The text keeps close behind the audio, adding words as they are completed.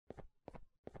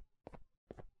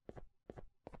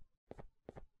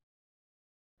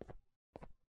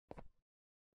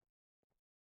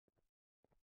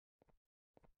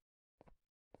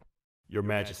Your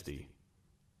Majesty,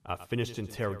 I've finished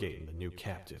interrogating the new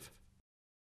captive.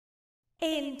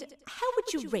 And how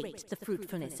would you rate the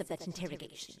fruitfulness of that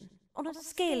interrogation, on a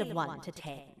scale of 1 to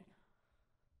 10?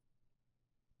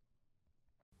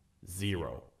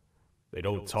 0. They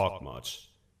don't talk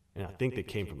much, and I think they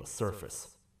came from the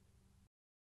surface.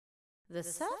 The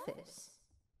surface?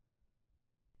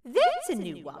 That's a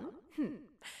new one.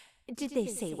 Did they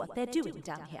say what they're doing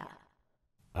down here?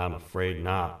 I'm afraid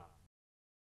not.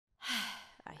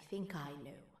 I think I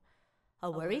know. A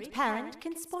worried parent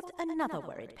can spot another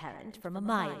worried parent from a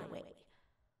mile away.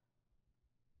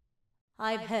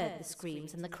 I've heard the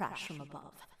screams and the crash from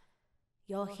above.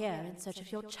 You're here in search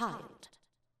of your child.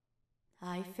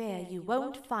 I fear you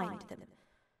won't find them.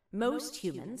 Most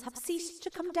humans have ceased to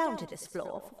come down to this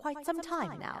floor for quite some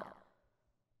time now.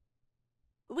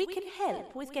 We can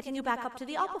help with getting you back up to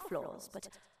the upper floors, but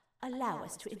allow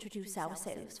us to introduce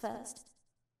ourselves first.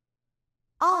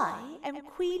 I am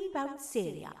Queen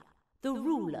Bouncelia, the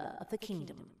ruler of the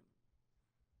kingdom.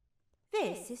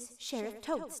 This is Sheriff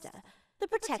Toadster, the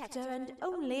protector and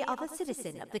only other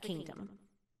citizen of the kingdom.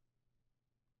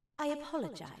 I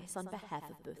apologize on behalf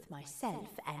of both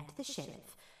myself and the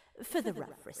sheriff for the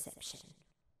rough reception.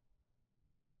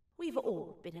 We've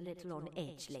all been a little on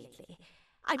edge lately.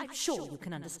 I'm sure you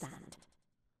can understand.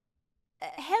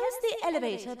 How's the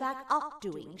elevator back up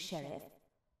doing, Sheriff?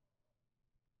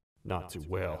 Not too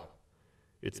well.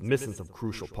 It's missing some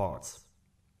crucial parts.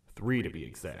 3 to be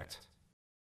exact.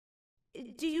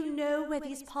 Do you know where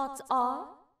these parts are?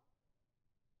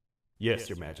 Yes,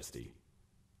 Your Majesty.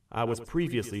 I was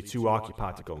previously too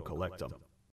occupied to go and collect them.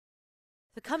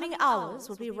 The coming hours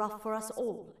will be rough for us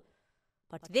all.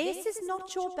 But this is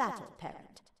not your battle,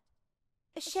 parent.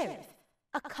 Sheriff,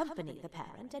 accompany the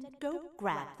parent and go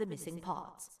grab the missing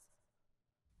parts.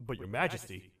 But Your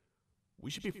Majesty, we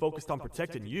should be focused on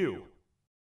protecting you.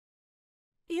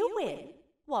 You will,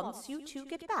 once you two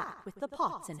get back with the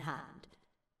parts in hand.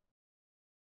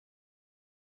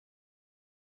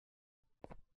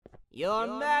 Your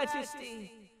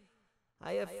Majesty,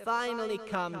 I have finally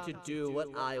come to do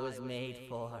what I was made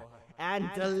for, and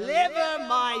deliver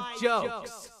my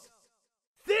jokes.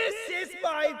 This is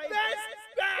my best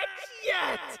batch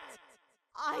yet!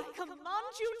 I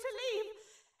command you to leave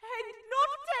and not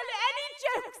tell any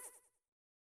jokes!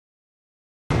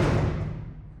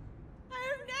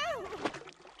 Oh no!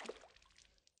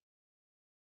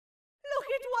 Look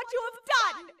at what you have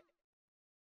done!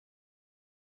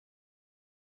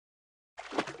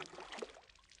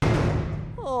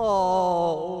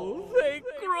 Oh, they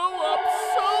grow up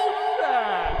so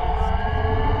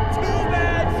fast! Too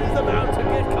bad she's about to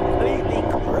get completely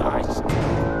crushed!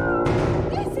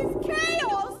 This is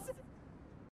chaos!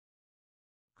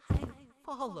 I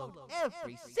followed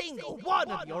every single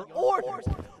one of your orders!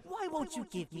 Why won't you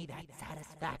give me that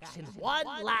satisfaction one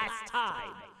last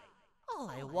time? All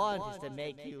I want is to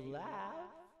make you laugh.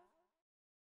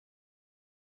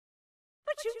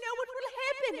 But you know what will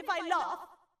happen if I laugh.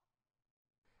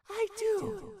 I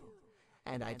do.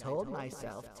 And I told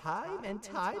myself time and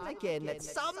time again that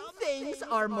some things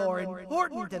are more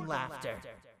important than laughter.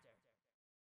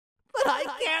 But I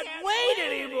can't wait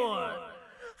anymore!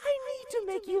 I need to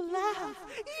make you laugh,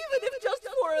 even if just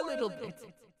for a little bit.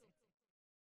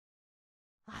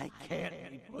 I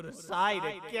can't be put aside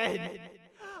again.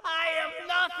 I am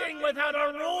nothing without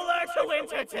a ruler to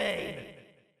entertain.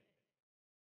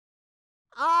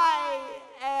 I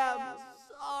am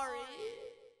sorry.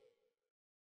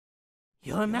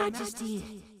 Your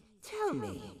Majesty, tell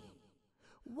me,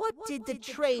 what did the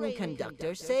train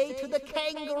conductor say to the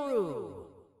kangaroo?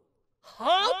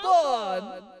 Hop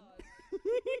on!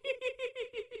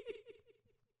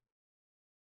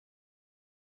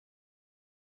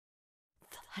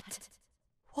 That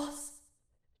was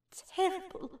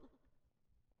terrible.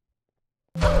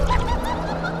 We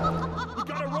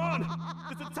gotta run!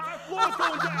 This entire floor's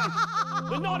going down!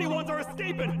 The naughty ones are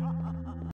escaping!